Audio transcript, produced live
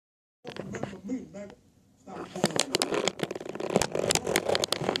Remember me, nigga. Stop pulling me.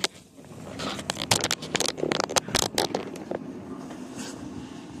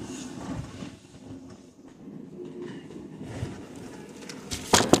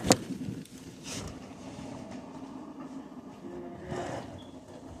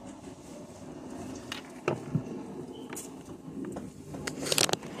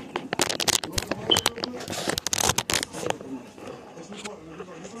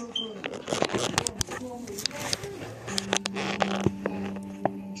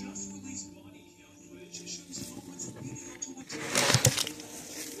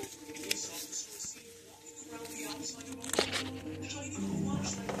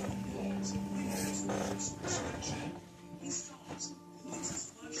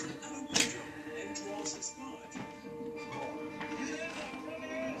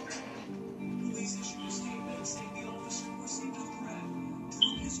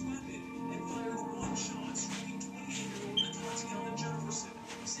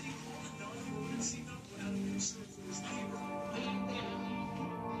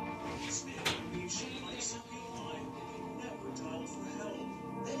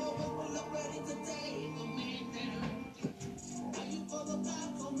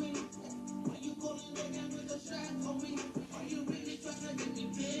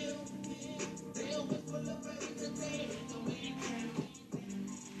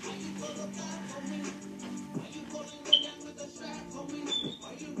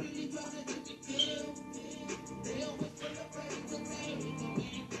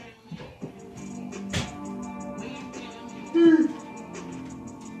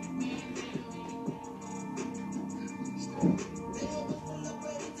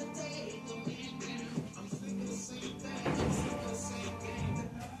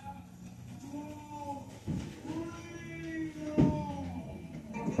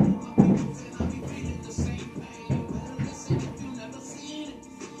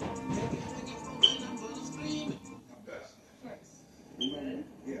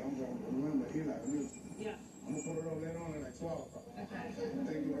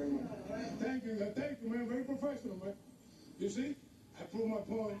 Thank you, man. Very professional, man. You see? I proved my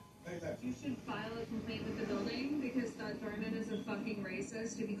point. You should file a complaint with the building because that doorman is a fucking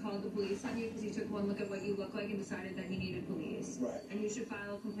racist if he called the police on you because he took one look at what you look like and decided that he needed police. Right. And you should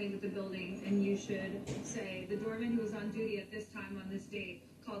file a complaint with the building and you should say, the doorman who was on duty at this time on this date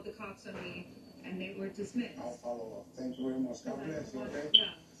called the cops on me and they were dismissed. I'll follow up. Thank you very much. God bless you, okay?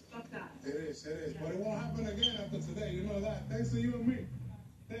 Yeah, fuck that. It is. Yeah. But it won't happen again after today. You know that. Thanks to you and me.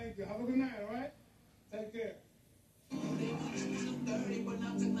 Thank you. Have a good night, all right? Take care. They dirty, but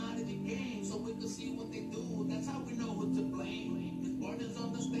now technology game, so we can see what they do. That's how we know who to blame. Borders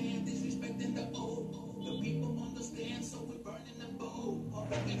understand, disrespecting the old. The people understand, so we're burning the boat.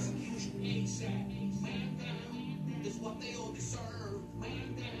 Execution ASAP. Man down, is what they all deserve.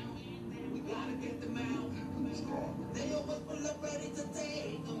 Man down, we gotta get them out. They always pull up ready to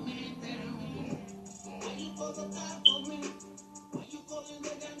take a man down. Why you call the cop for me? Why you calling the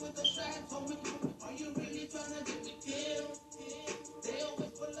gang with the strap for me? Are you really trying to get me killed? They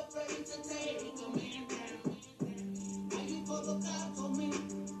always pull up ready to take a man down. Why you call the cop for me?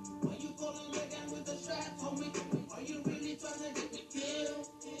 Why you calling the gang with the strap for me? Are you really trying to get me killed?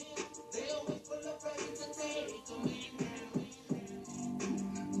 They always pull up ready to take a man down.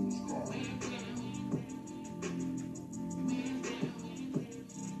 Man down. Man down.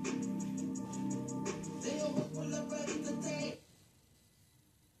 They always pull up ready to take.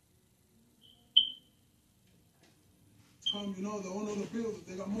 You know, the owner of the building,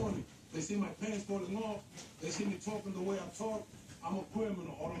 they got money. They see my pants falling off. They see me talking the way I talk. I'm a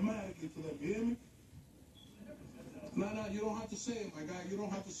criminal automatically to them. You hear me? No, you don't have to say it, my guy. You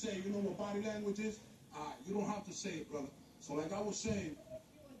don't have to say it. You know what body language is? You don't have to say it, brother. So like I was saying,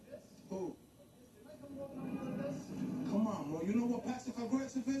 who? Come on, bro. You know what passive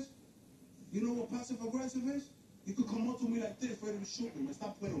aggressive is? You know what passive aggressive is? You could come up to me like this, ready to shoot me, man.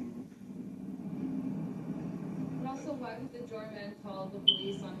 Stop playing with me. But also, why would the doorman call the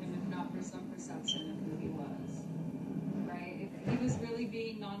police on him if not for some perception of who he was? Right? If he was really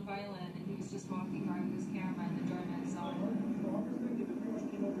being nonviolent and he was just walking by with his camera and the doorman saw him.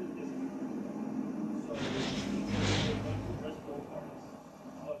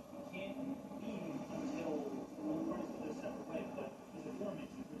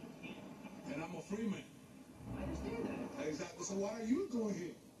 And I'm a free man. I understand that. Exactly. So what are you doing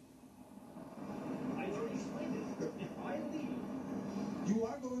here? I already explained it. If I leave, You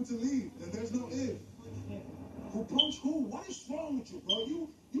are going to leave, and there's no if. Who punched who? What is wrong with you, bro?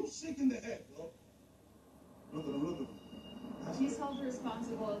 You sick in the head, bro. Look at him, look at him. He's held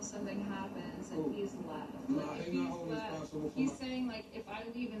responsible responsible if something happens and he's left. Nah, Like, if he's not he's holding left, responsible for he's nothing. saying, like, if I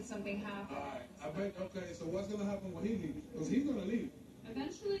leave and something happens. Alright, I bet, okay, so what's gonna happen when he leaves? Because he's gonna leave.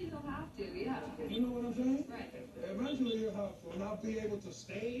 Eventually he'll have to, yeah. You know what I'm saying? Right. Eventually he'll have to not be able to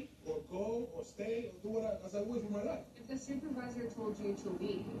stay or go or stay or do what I wish for my life. If the supervisor told you to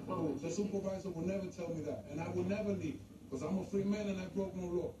leave, what No, would the you do? supervisor will never tell me that. And I will never leave. Because I'm a free man and I broke no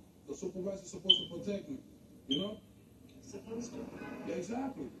law. The supervisor's supposed to protect me. You know? Supposed to. Yeah,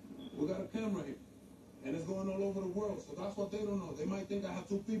 exactly. We got a camera here. And it's going all over the world. So that's what they don't know. They might think I have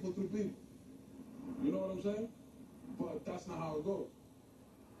 2 people, 3 people. You know what I'm saying? But that's not how it goes.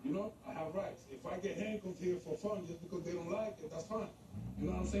 You know, I have rights. If I get handcuffed here for fun just because they don't like it, that's fine. You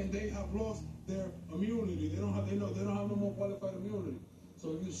know what I'm saying? They have lost their immunity. They don't have no more qualified immunity.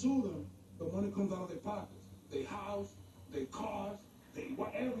 So if you sue them, the money comes out of their pockets. They house, their cars,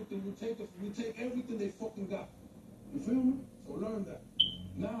 everything. We take everything they fucking got. You feel me? So learn that.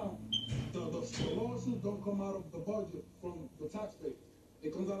 Now, the lawsuits don't come out of the budget from the taxpayers.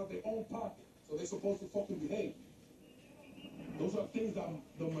 It comes out of their own pocket. So they're supposed to fucking behave. Those are things that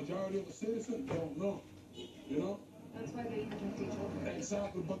the majority of the citizens don't know. You know? That's why they protect each other.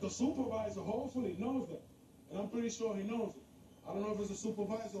 Exactly. But the supervisor hopefully knows that. And I'm pretty sure he knows it. I don't know if it's a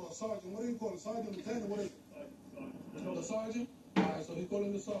supervisor or a sergeant. What do you call it? Sergeant, lieutenant? What is it? The sergeant? Alright, so he's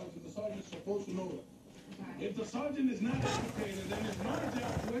calling the sergeant. The sergeant's supposed to know that. Okay. If the sergeant is not educated, then it's my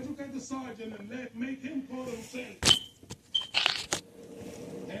job to educate the sergeant and make him call himself.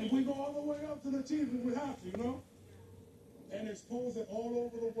 And we go all the way up to the chief if we have to, you know? And expose it all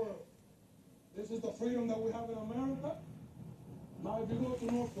over the world. This is the freedom that we have in America. Now if you go to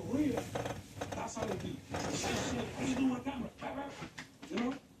North Korea, that's how they be. What you doing on camera? You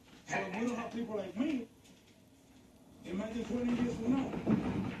know? So if we don't have people like me, imagine 20 years from now.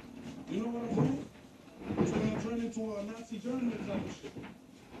 You know what I'm saying? It's going to turn into a Nazi Germany type of shit.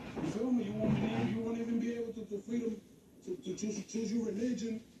 You feel me? You won't even be able to freedom to choose your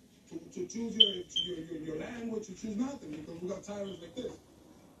religion, to choose your language, to choose nothing, because we got tyrants like this.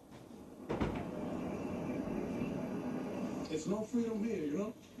 It's no freedom here, you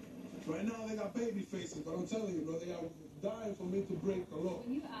know? Right now they got baby faces, but I'm telling you, bro, they are dying for me to break the law.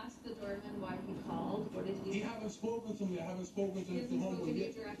 When you asked the doorman why he called, what did he say? He haven't spoken to me. I haven't spoken to He him hasn't to spoken homeboy to you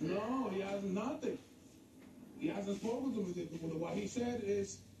yet. directly? No, he hasn't nothing. He hasn't spoken to me. What he said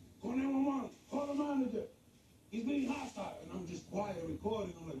is, call 911, call the manager. He's being hostile. And I'm just quiet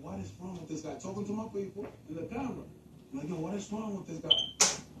recording. I'm like, what is wrong with this guy? Talking to my people in the camera. I'm like, yo, what is wrong with this guy?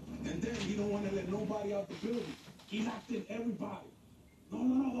 And then he don't want to let nobody out the building. He locked in everybody. No,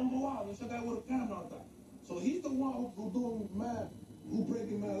 don't go out. There's a guy with a camera out there. So he's the one who doing mad, who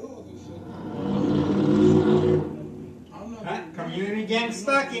breaking mad laws and shit. I'm not community gang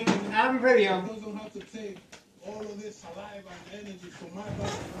stalking. I'm video. It doesn't have to take all of this saliva and energy from my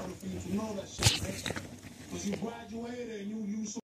body in order for you to know that shit, man. Because you graduated and you